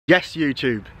Yes,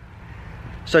 YouTube.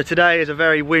 So today is a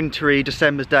very wintry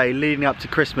December's day leading up to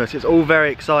Christmas. It's all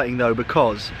very exciting though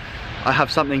because I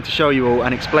have something to show you all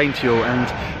and explain to you all.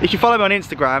 And if you follow me on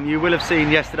Instagram, you will have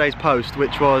seen yesterday's post,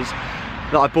 which was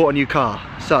that I bought a new car.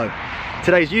 So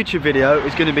today's YouTube video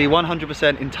is going to be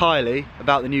 100% entirely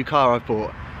about the new car I've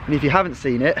bought. And if you haven't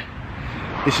seen it,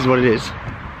 this is what it is.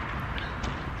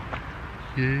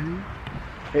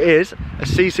 It is a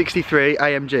C63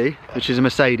 AMG, which is a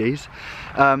Mercedes.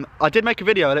 I did make a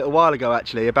video a little while ago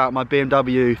actually about my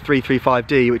BMW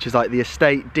 335D, which is like the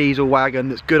estate diesel wagon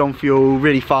that's good on fuel,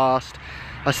 really fast.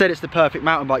 I said it's the perfect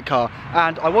mountain bike car,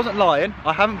 and I wasn't lying.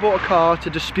 I haven't bought a car to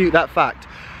dispute that fact.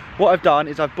 What I've done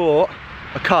is I've bought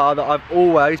a car that I've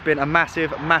always been a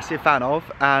massive fan of,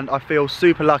 and I feel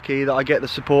super lucky that I get the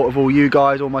support of all you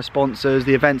guys, all my sponsors,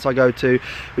 the events I go to,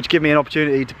 which give me an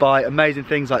opportunity to buy amazing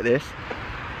things like this.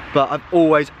 But I've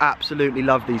always absolutely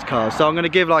loved these cars, so I'm going to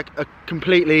give like a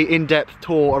completely in-depth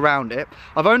tour around it.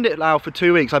 I've owned it now for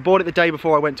 2 weeks. I bought it the day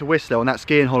before I went to Whistler on that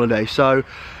skiing holiday, so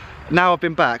now I've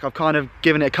been back, I've kind of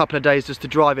given it a couple of days just to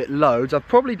drive it loads. I've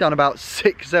probably done about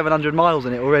 600-700 miles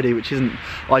in it already, which isn't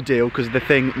ideal because the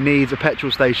thing needs a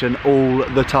petrol station all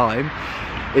the time.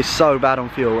 It's so bad on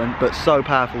fuel, but so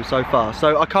powerful, so fast.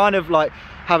 So I kind of like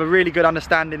have a really good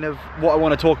understanding of what I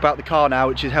want to talk about the car now,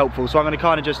 which is helpful. So I'm going to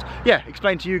kind of just, yeah,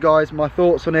 explain to you guys my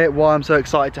thoughts on it, why I'm so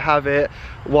excited to have it,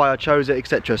 why I chose it,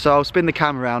 etc. So I'll spin the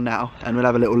camera around now and we'll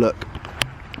have a little look.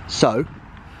 So,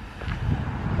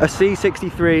 a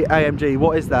C63 AMG,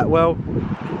 what is that? Well,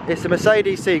 it's a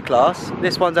Mercedes C-Class.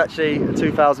 This one's actually a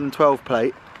 2012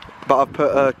 plate, but I've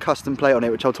put a custom plate on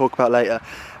it, which I'll talk about later.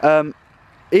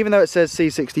 Even though it says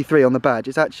C63 on the badge,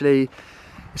 it's actually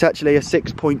a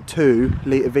 6.2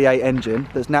 litre V8 engine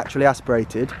that's naturally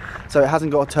aspirated. So it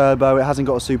hasn't got a turbo, it hasn't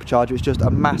got a supercharger, it's just a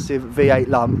massive V8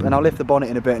 lump. And I'll lift the bonnet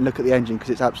in a bit and look at the engine because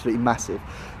it's absolutely massive.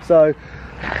 So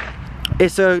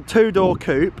it's a two-door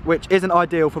coupe, which isn't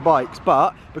ideal for bikes,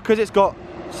 but because it's got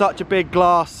such a big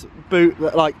glass boot,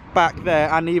 like back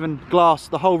there, and even glass,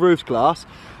 the whole roof's glass,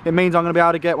 it means I'm going to be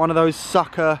able to get one of those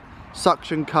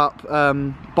suction cup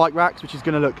bike racks, which is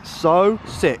going to look so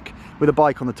sick with a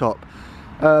bike on the top.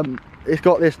 It's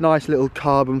got this nice little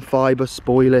carbon fibre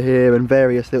spoiler here and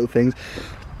various little things.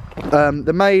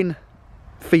 The main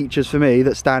features for me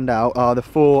that stand out are the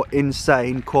 4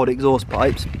 insane quad exhaust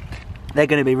pipes. They're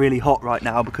going to be really hot right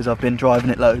now because I've been driving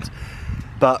it loads,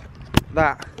 but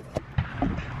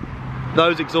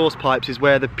those exhaust pipes is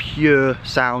where the pure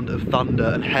sound of thunder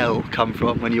and hell come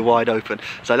from when you're wide open.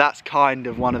 So that's kind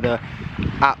of one of the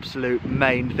absolute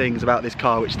main things about this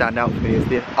car which stand out for me, is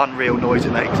the unreal noise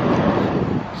it makes.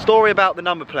 Story about the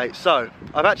number plate. So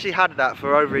I've actually had that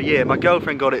for over a year. My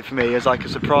girlfriend got it for me as like a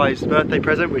surprise birthday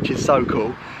present, which is so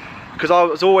cool, because I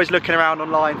was always looking around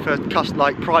online for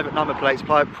like private number plates,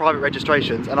 private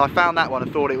registrations, and I found that one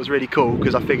and thought it was really cool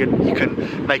because I figured you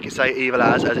can make it say evil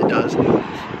as it does.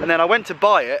 And then I went to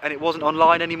buy it and it wasn't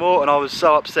online anymore, and I was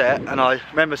so upset. And I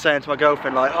remember saying to my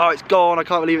girlfriend like, oh, it's gone, I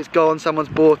can't believe it's gone, someone's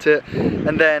bought it.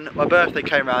 And then my birthday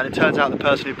came around and it turns out the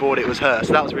person who bought it was her,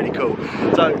 so that was really cool.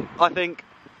 So I think,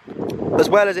 as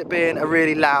well as it being a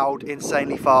really loud,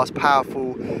 insanely fast,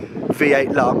 powerful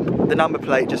V8 lump, the number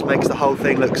plate just makes the whole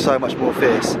thing look so much more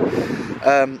fierce.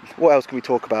 What else can we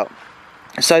talk about?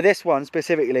 So this one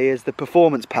specifically is the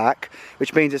performance pack,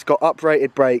 which means it's got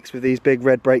uprated brakes with these big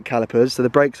red brake calipers, so the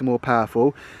brakes are more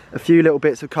powerful. A few little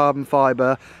bits of carbon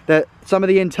fibre. Some of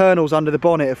the internals under the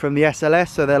bonnet are from the SLS,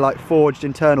 so they're like forged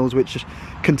internals which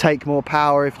can take more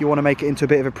power if you want to make it into a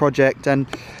bit of a project. And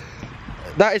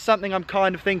that is something I'm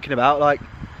kind of thinking about. Like,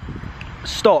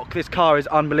 stock, this car is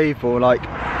unbelievable. Like,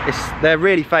 they're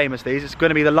really famous, these. It's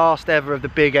going to be the last ever of the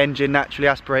big engine, naturally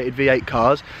aspirated V8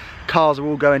 cars. Cars are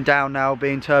all going down now,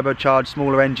 being turbocharged,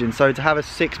 smaller engines. So to have a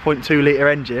 6.2 litre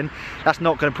engine, that's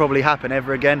not going to probably happen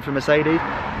ever again for Mercedes.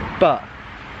 But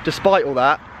despite all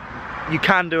that, you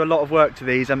can do a lot of work to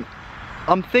these. And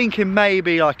I'm thinking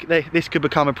maybe like this could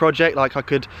become a project. Like, I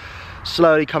could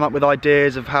slowly come up with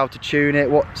ideas of how to tune it,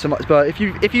 but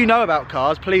if you know about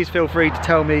cars, please feel free to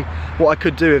tell me what I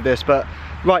could do with this. But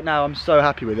right now I'm so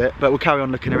happy with it, but we'll carry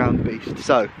on looking around the beast.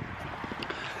 So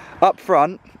up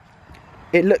front,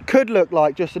 it could look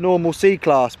like just a normal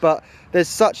C-Class, but there's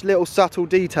such little subtle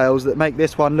details that make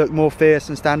this one look more fierce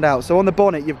and stand out. So on the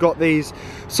bonnet you've got these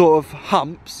sort of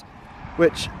humps,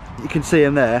 which you can see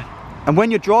in there, and when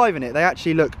you're driving it they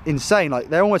actually look insane. Like,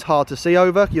 they're almost hard to see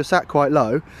over, you're sat quite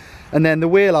low. And then the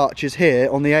wheel arches here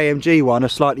on the AMG one are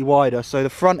slightly wider, so the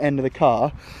front end of the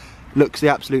car looks the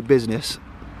absolute business.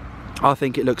 I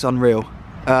think it looks unreal.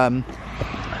 Down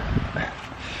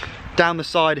the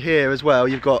side here as well,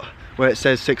 you've got where it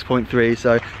says 6.3.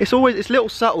 So it's little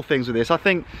subtle things with this. I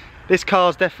think this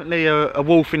car's definitely a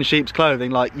wolf in sheep's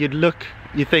clothing. Like you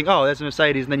think, oh, there's a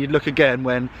Mercedes, and then you'd look again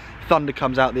when thunder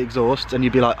comes out the exhaust, and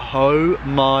you'd be like, oh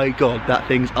my god, that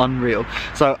thing's unreal.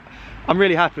 So I'm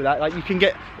really happy with that. Like you can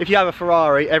get, if you have a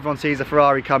Ferrari, everyone sees a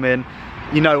Ferrari come in,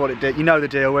 you know what it did, you know the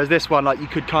deal. Whereas this one, like you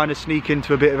could kind of sneak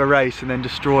into a bit of a race and then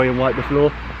destroy and wipe the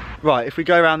floor. Right, if we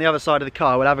go around the other side of the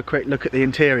car, we'll have a quick look at the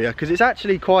interior, because it's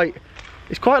actually quite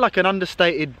like an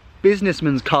understated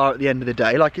businessman's car at the end of the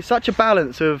day. Like it's such a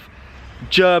balance of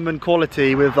German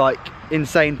quality with like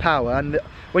insane power, and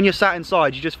when you're sat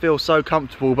inside you just feel so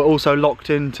comfortable but also locked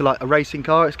into like a racing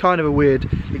car. It's kind of a weird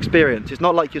experience. It's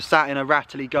not like you're sat in a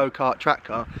rattly go-kart track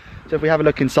car. So if we have a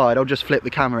look inside, I'll just flip the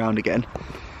camera around again.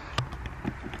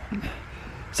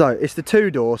 So it's the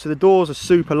 2-door, so the doors are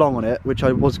super long on it, which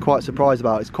I was quite surprised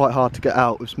about. It's quite hard to get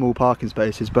out with small parking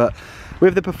spaces, but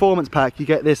with the performance pack you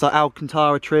get this like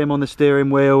Alcantara trim on the steering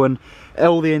wheel, and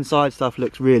all the inside stuff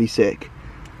looks really sick.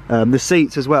 The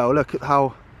seats as well, look at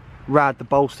how rad the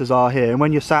bolsters are here, and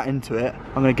when you're sat into it,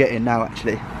 I'm going to get in now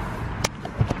actually.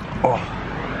 Oh.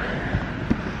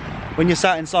 When you're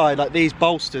sat inside, like these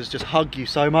bolsters just hug you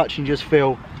so much, and you just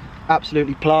feel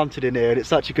absolutely planted in here, and it's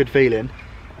such a good feeling.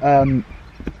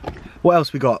 What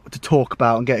else we got to talk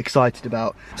about and get excited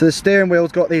about? So the steering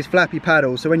wheel's got these flappy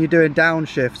paddles, so when you're doing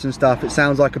downshifts and stuff, it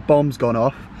sounds like a bomb's gone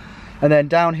off. And then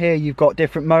down here you've got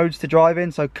different modes to drive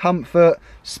in, so comfort,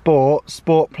 sport,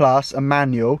 sport plus and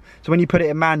manual. So when you put it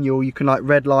in manual you can like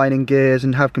redline in gears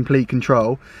and have complete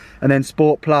control. And then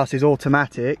sport plus is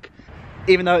automatic.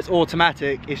 Even though it's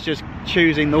automatic, it's just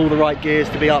choosing all the right gears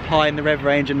to be up high in the rev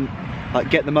range and like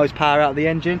get the most power out of the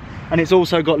engine. And it's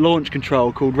also got launch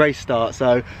control called race start,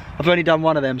 so I've only done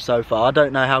one of them so far. I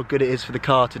don't know how good it is for the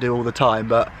car to do all the time,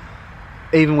 but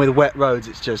even with wet roads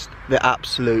it's just the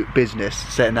absolute business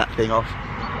setting that thing off.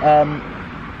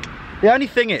 The only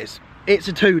thing is, it's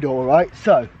a 2-door, right?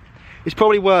 So it's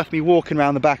probably worth me walking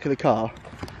around the back of the car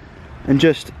and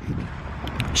just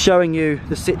showing you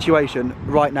the situation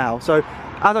right now. So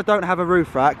as I don't have a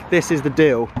roof rack, this is the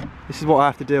deal. This is what I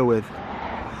have to deal with.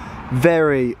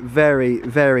 Very, very,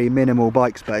 very minimal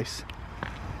bike space.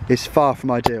 It's far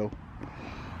from ideal.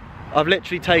 I've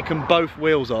literally taken both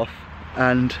wheels off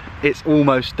and it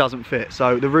almost doesn't fit,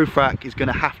 so the roof rack is going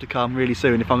to have to come really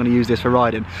soon if I'm going to use this for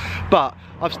riding. But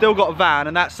I've still got a van,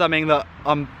 and that's something that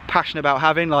I'm passionate about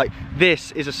having. Like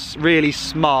this is a really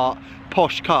smart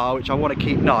posh car which I want to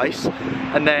keep nice,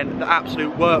 and then the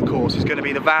absolute workhorse is going to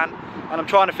be the van. And I'm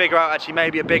trying to figure out actually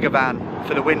maybe a bigger van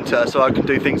for the winter, so I can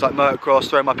do things like motocross,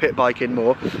 throw my pit bike in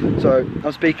more. So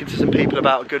I'm speaking to some people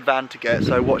about a good van to get,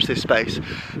 so watch this space.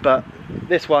 But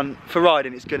this one, for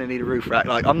riding, it's going to need a roof rack.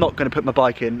 Like I'm not going to put my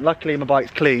bike in. Luckily my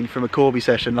bike's clean from a Corby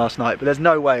session last night, but there's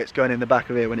no way it's going in the back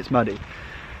of here when it's muddy.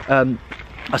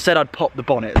 I said I'd pop the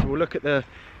bonnet, so we'll look at the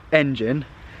engine,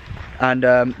 and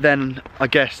then I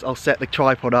guess I'll set the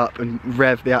tripod up and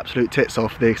rev the absolute tits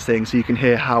off this thing so you can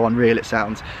hear how unreal it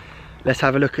sounds. Let's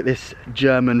have a look at this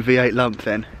German V8 lump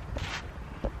then.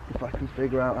 If I can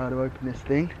figure out how to open this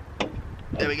thing.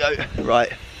 There we go.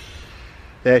 Right,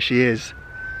 there she is.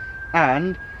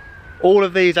 And all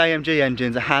of these AMG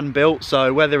engines are hand built,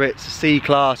 so whether it's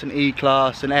C-Class, an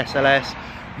E-Class, an SLS,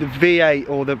 the V8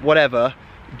 or the whatever,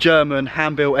 German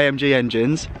hand built AMG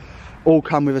engines all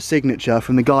come with a signature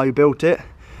from the guy who built it.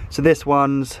 So this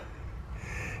one's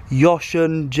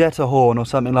Jochen Jetterhorn or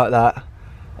something like that.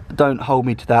 Don't hold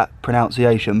me to that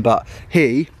pronunciation, but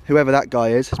he, whoever that guy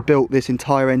is, has built this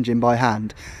entire engine by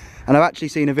hand. And I've actually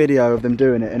seen a video of them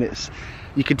doing it, and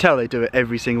you can tell they do it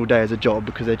every single day as a job,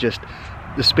 because they're just,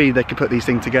 the speed they can put these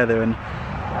things together and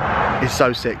it's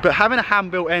so sick. But having a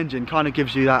hand-built engine kind of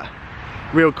gives you that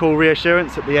real cool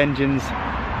reassurance that the engine's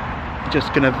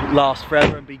just gonna last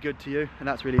forever and be good to you, and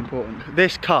that's really important.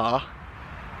 This car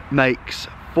makes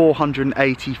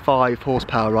 485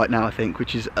 horsepower right now, I think,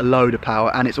 which is a load of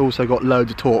power, and it's also got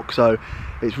loads of torque, so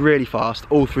it's really fast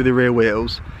all through the rear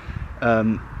wheels.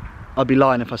 I'd be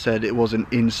lying if I said it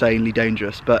wasn't insanely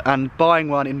dangerous, and buying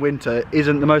one in winter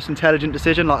isn't the most intelligent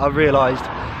decision. Like I've realised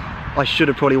I should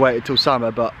have probably waited till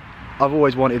summer, but I've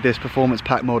always wanted this performance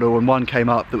pack model, and one came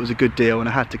up that was a good deal and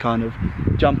I had to kind of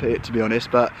jump at it, to be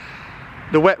honest. But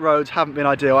the wet roads haven't been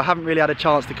ideal. I haven't really had a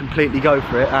chance to completely go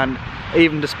for it, and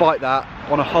even despite that,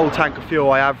 on a whole tank of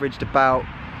fuel I averaged about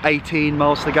 18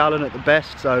 miles per gallon at the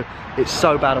best, so it's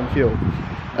so bad on fuel.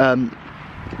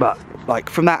 But like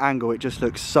from that angle it just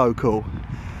looks so cool,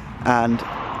 and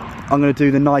I'm going to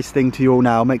do the nice thing to you all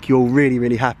now, make you all really,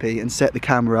 really happy, and set the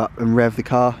camera up and rev the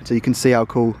car so you can see how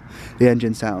cool the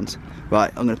engine sounds. Right,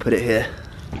 I'm going to put it here.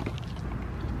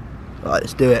 Right,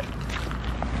 let's do it.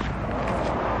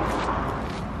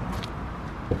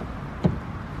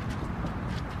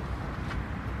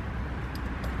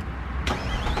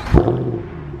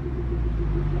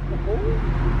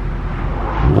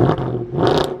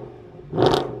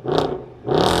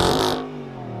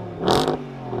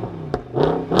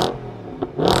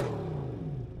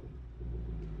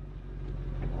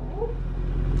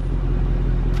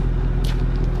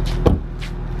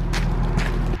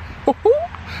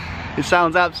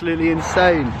 sounds absolutely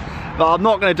insane. But I'm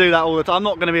not going to do that all the time. I'm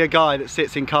not going to be a guy that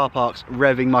sits in car parks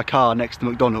revving my car next to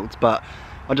McDonald's, but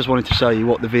I just wanted to show you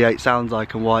what the V8 sounds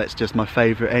like and why it's just my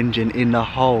favourite engine in the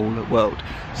whole world.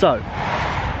 So,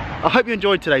 I hope you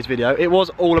enjoyed today's video. It was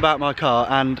all about my car,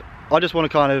 and I just want to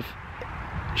kind of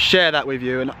share that with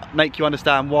you and make you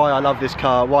understand why I love this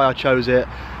car, why I chose it,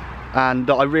 and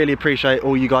that I really appreciate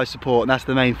all you guys' support, and that's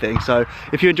the main thing. So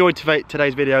if you enjoyed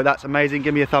today's video, that's amazing.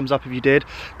 Give me a thumbs up if you did.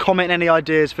 Comment any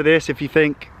ideas for this. If you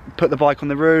think put the bike on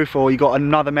the roof, or you got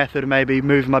another method of maybe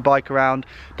moving my bike around,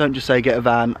 don't just say get a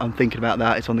van. I'm thinking about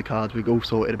that. It's on the cards. We've all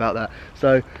sorted about that.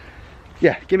 So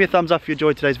yeah, give me a thumbs up if you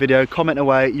enjoyed today's video. Comment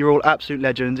away. You're all absolute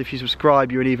legends. If you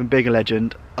subscribe, you're an even bigger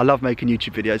legend. I love making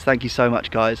YouTube videos. Thank you so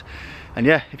much, guys. And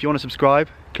yeah, if you want to subscribe,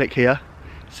 click here.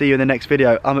 See you in the next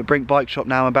video. I'm at Brink Bike Shop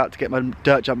now. I'm about to get my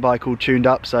dirt jump bike all tuned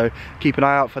up, so keep an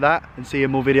eye out for that, and see you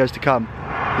in more videos to come.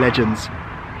 Legends.